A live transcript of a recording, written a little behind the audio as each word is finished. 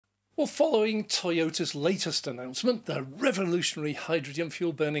Well, following Toyota's latest announcement, the revolutionary hydrogen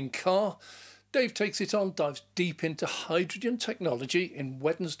fuel-burning car, Dave Takes It On dives deep into hydrogen technology in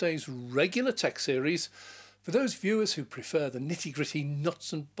Wednesday's regular tech series for those viewers who prefer the nitty-gritty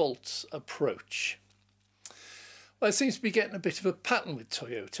nuts and bolts approach. Well, it seems to be getting a bit of a pattern with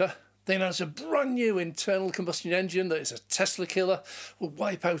Toyota. They announced a brand new internal combustion engine that is a Tesla killer, will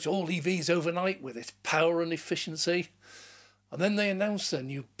wipe out all EVs overnight with its power and efficiency. And then they announced their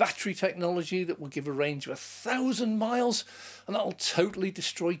new battery technology that will give a range of 1,000 miles, and that'll totally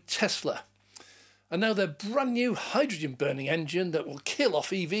destroy Tesla. And now their brand new hydrogen burning engine that will kill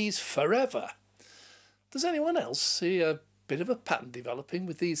off EVs forever. Does anyone else see a bit of a pattern developing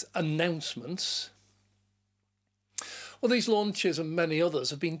with these announcements? Well, these launches and many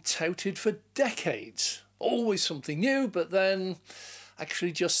others have been touted for decades. Always something new, but then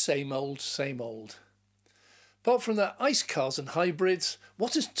actually just same old, same old. Apart from their ICE cars and hybrids,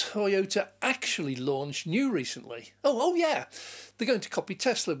 what has Toyota actually launched new recently? Oh yeah, they're going to copy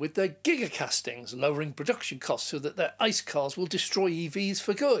Tesla with their gigacastings, lowering production costs so that their ICE cars will destroy EVs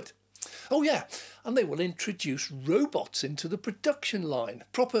for good. Oh yeah, and they will introduce robots into the production line,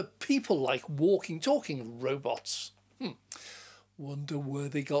 proper people-like walking, talking robots. Wonder where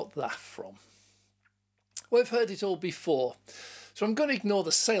they got that from. Well, I've heard it all before. So I'm going to ignore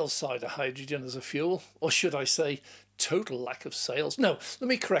the sales side of hydrogen as a fuel, or should I say total lack of sales. No, let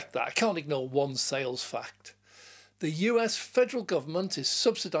me correct that. I can't ignore one sales fact. The US federal government is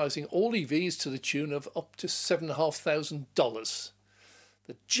subsidising all EVs to the tune of up to $7,500.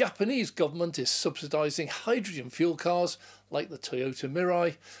 The Japanese government is subsidising hydrogen fuel cars like the Toyota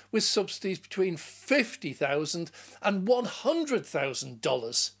Mirai with subsidies between $50,000 and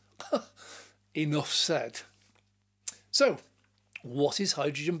 $100,000. Enough said. So, what is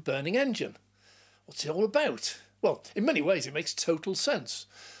hydrogen burning engine? What's it all about? Well, in many ways it makes total sense.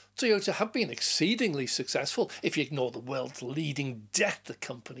 Toyota have been exceedingly successful, if you ignore the world's leading debt the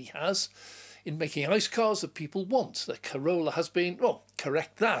company has, in making ICE cars that people want. The Corolla has been, well,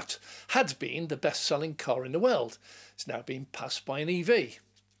 correct that, had been the best-selling car in the world. It's now being passed by an EV.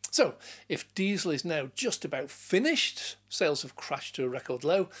 So, if diesel is now just about finished, sales have crashed to a record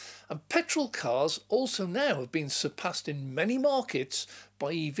low, and petrol cars also now have been surpassed in many markets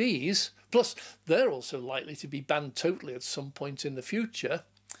by EVs, plus they're also likely to be banned totally at some point in the future,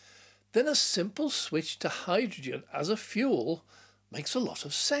 then a simple switch to hydrogen as a fuel makes a lot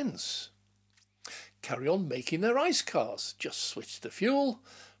of sense. Carry on making their ICE cars, just switch the fuel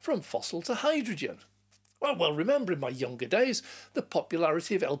from fossil to hydrogen. Well, remember in my younger days, the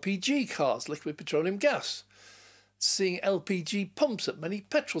popularity of LPG cars, liquid petroleum gas, seeing LPG pumps at many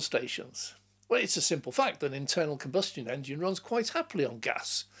petrol stations. Well, it's a simple fact that an internal combustion engine runs quite happily on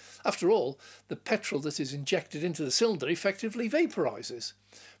gas. After all, the petrol that is injected into the cylinder effectively vaporises.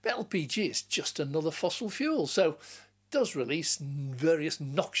 But LPG is just another fossil fuel, so it does release various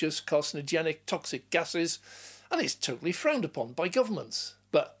noxious, carcinogenic, toxic gases, and it's totally frowned upon by governments.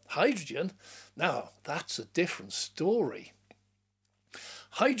 But hydrogen, now that's a different story.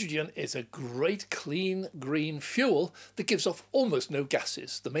 Hydrogen is a great clean green fuel that gives off almost no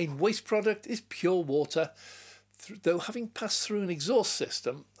gases. The main waste product is pure water, though having passed through an exhaust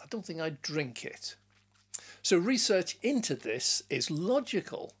system, I don't think I'd drink it. So research into this is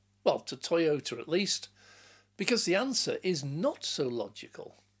logical, well, to Toyota at least, because the answer is not so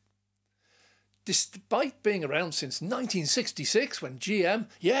logical. Despite being around since 1966 when GM,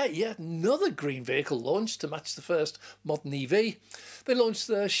 yet another green vehicle launched to match the first modern EV, they launched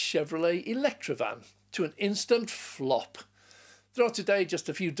the Chevrolet Electrovan to an instant flop. There are today just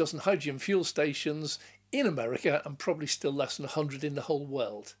a few dozen hydrogen fuel stations in America and probably still less than 100 in the whole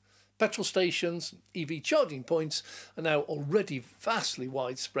world. Petrol stations, EV charging points are now already vastly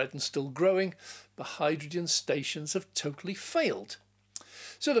widespread and still growing, but hydrogen stations have totally failed.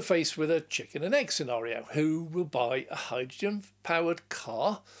 So they're faced with a chicken and egg scenario. Who will buy a hydrogen-powered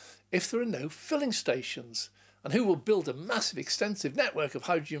car if there are no filling stations? And who will build a massive extensive network of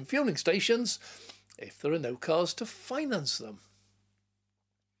hydrogen fueling stations if there are no cars to finance them?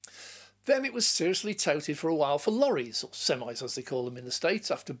 Then it was seriously touted for a while for lorries, or semis as they call them in the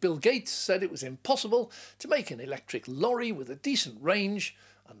States, after Bill Gates said it was impossible to make an electric lorry with a decent range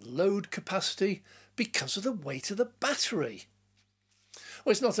and load capacity because of the weight of the battery.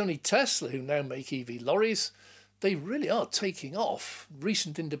 Well, it's not only Tesla who now make EV lorries, they really are taking off.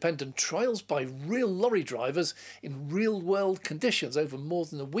 Recent independent trials by real lorry drivers in real-world conditions over more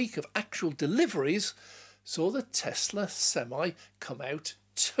than a week of actual deliveries saw the Tesla Semi come out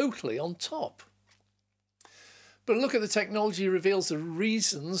totally on top. But a look at the technology reveals the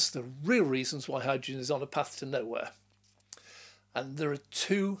real reasons why hydrogen is on a path to nowhere. And there are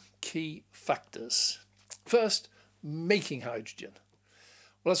two key factors. First, making hydrogen.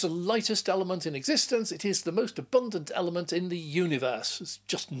 Well, as the lightest element in existence, it is the most abundant element in the universe. There's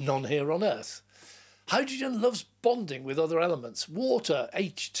just none here on Earth. Hydrogen loves bonding with other elements: water,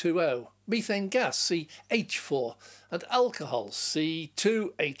 H2O, methane gas, CH4, and alcohol,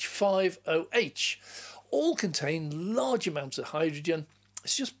 C2H5OH. All contain large amounts of hydrogen.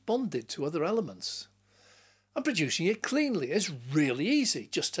 It's just bonded to other elements. And producing it cleanly is really easy.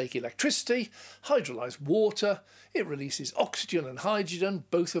 Just take electricity, hydrolyse water, it releases oxygen and hydrogen,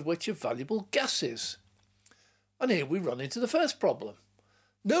 both of which are valuable gases. And here we run into the first problem.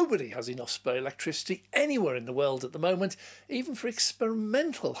 Nobody has enough spare electricity anywhere in the world at the moment, even for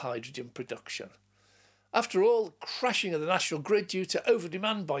experimental hydrogen production. After all, crashing of the national grid due to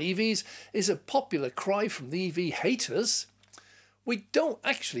overdemand by EVs is a popular cry from the EV haters. We don't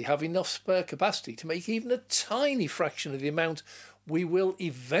actually have enough spare capacity to make even a tiny fraction of the amount we will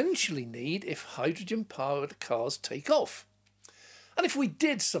eventually need if hydrogen-powered cars take off. And if we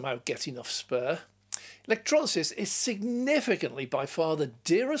did somehow get enough spare, electrolysis is significantly by far the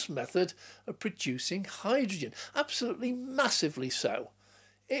dearest method of producing hydrogen, absolutely massively so.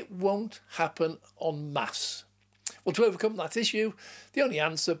 It won't happen en masse. Well, to overcome that issue, the only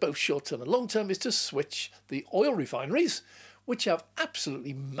answer, both short-term and long-term, is to switch the oil refineries, which have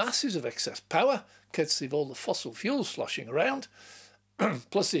absolutely masses of excess power, courtesy of all the fossil fuels sloshing around,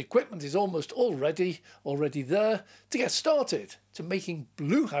 plus the equipment is almost already there to get started, to making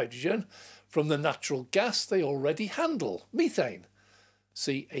blue hydrogen from the natural gas they already handle, methane,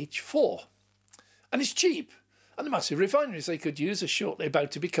 CH4. And it's cheap, and the massive refineries they could use are shortly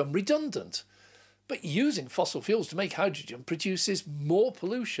about to become redundant. But using fossil fuels to make hydrogen produces more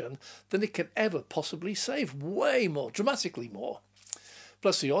pollution than it can ever possibly save, way more, dramatically more.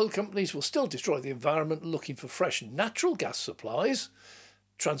 Plus the oil companies will still destroy the environment looking for fresh natural gas supplies,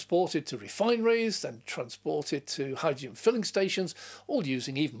 transported to refineries, then transported to hydrogen filling stations, all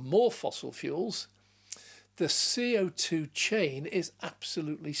using even more fossil fuels. The CO2 chain is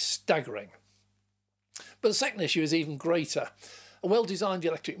absolutely staggering. But the second issue is even greater. A well-designed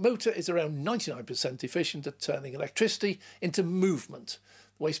electric motor is around 99% efficient at turning electricity into movement.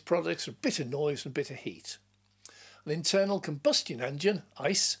 Waste products are a bit of noise and a bit of heat. An internal combustion engine,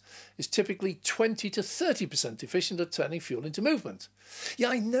 ICE, is typically 20 to 30% efficient at turning fuel into movement. Yeah,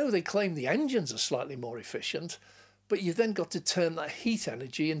 I know they claim the engines are slightly more efficient, but you've then got to turn that heat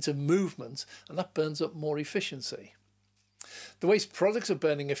energy into movement, and that burns up more efficiency. The waste products of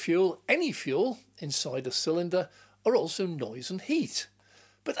burning a fuel, any fuel, inside a cylinder, are also noise and heat,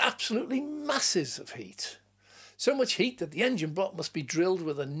 but absolutely masses of heat. So much heat that the engine block must be drilled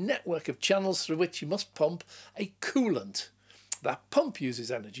with a network of channels through which you must pump a coolant. That pump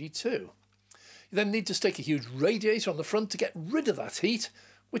uses energy too. You then need to stick a huge radiator on the front to get rid of that heat,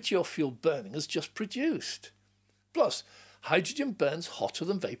 which your fuel burning has just produced. Plus, hydrogen burns hotter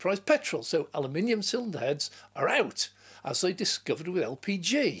than vaporised petrol, so aluminium cylinder heads are out, as they discovered with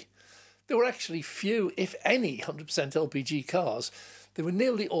LPG. There were actually few, if any, 100% LPG cars. They were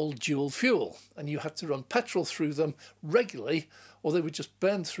nearly all dual fuel, and you had to run petrol through them regularly, or they would just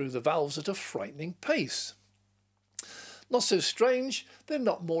burn through the valves at a frightening pace. Not so strange, they're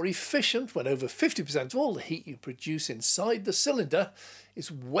not more efficient when over 50% of all the heat you produce inside the cylinder is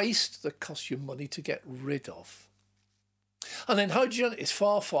waste that costs you money to get rid of. And then hydrogen is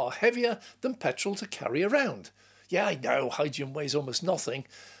far, far heavier than petrol to carry around. Yeah, I know, hydrogen weighs almost nothing,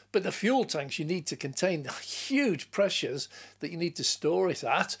 but the fuel tanks you need to contain the huge pressures that you need to store it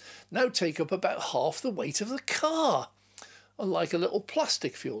at now take up about half the weight of the car, unlike a little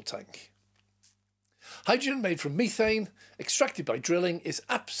plastic fuel tank. Hydrogen made from methane, extracted by drilling, is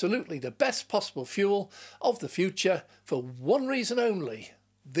absolutely the best possible fuel of the future for one reason only: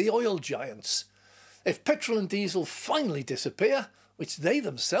 the oil giants. If petrol and diesel finally disappear, which they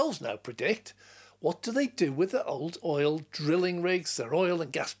themselves now predict, what do they do with their old oil drilling rigs, their oil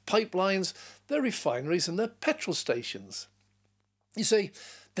and gas pipelines, their refineries and their petrol stations? You see,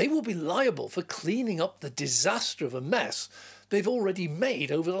 they will be liable for cleaning up the disaster of a mess they've already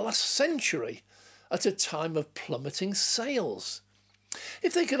made over the last century at a time of plummeting sales.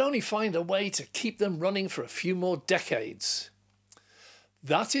 If they could only find a way to keep them running for a few more decades.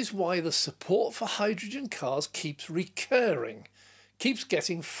 That is why the support for hydrogen cars keeps recurring, keeps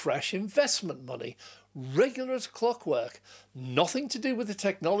getting fresh investment money, regular as clockwork. Nothing to do with the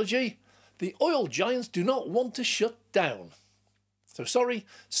technology. The oil giants do not want to shut down. So sorry,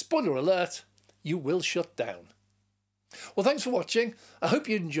 spoiler alert, you will shut down. Well, thanks for watching. I hope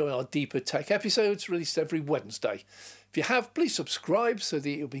you enjoy our deeper tech episodes released every Wednesday. If you have, please subscribe so that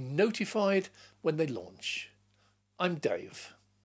you'll be notified when they launch. I'm Dave.